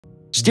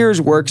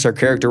Steir's works are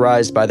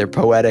characterized by their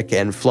poetic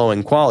and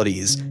flowing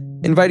qualities,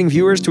 inviting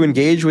viewers to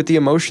engage with the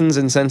emotions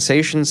and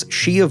sensations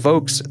she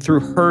evokes through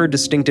her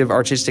distinctive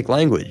artistic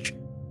language.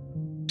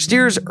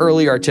 Steir's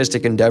early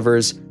artistic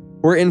endeavors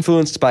were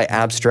influenced by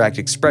abstract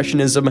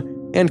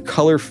expressionism and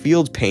color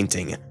field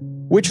painting,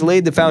 which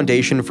laid the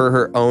foundation for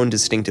her own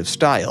distinctive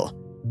style.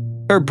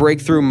 Her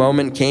breakthrough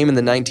moment came in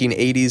the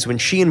 1980s when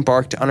she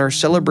embarked on her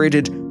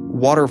celebrated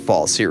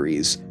Waterfall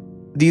series.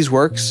 These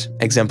works,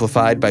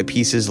 exemplified by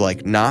pieces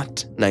like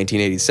Knot,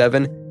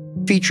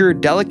 1987, feature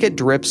delicate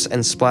drips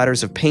and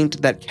splatters of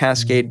paint that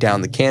cascade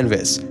down the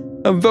canvas,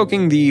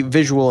 evoking the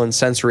visual and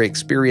sensory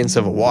experience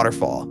of a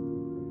waterfall.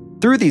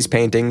 Through these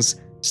paintings,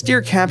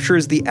 Steir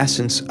captures the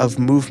essence of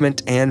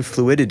movement and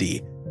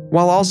fluidity,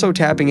 while also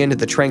tapping into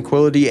the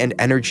tranquility and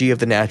energy of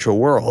the natural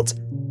world.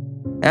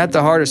 At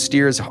the heart of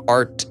Steir's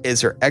art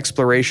is her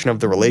exploration of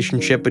the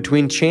relationship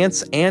between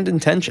chance and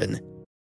intention.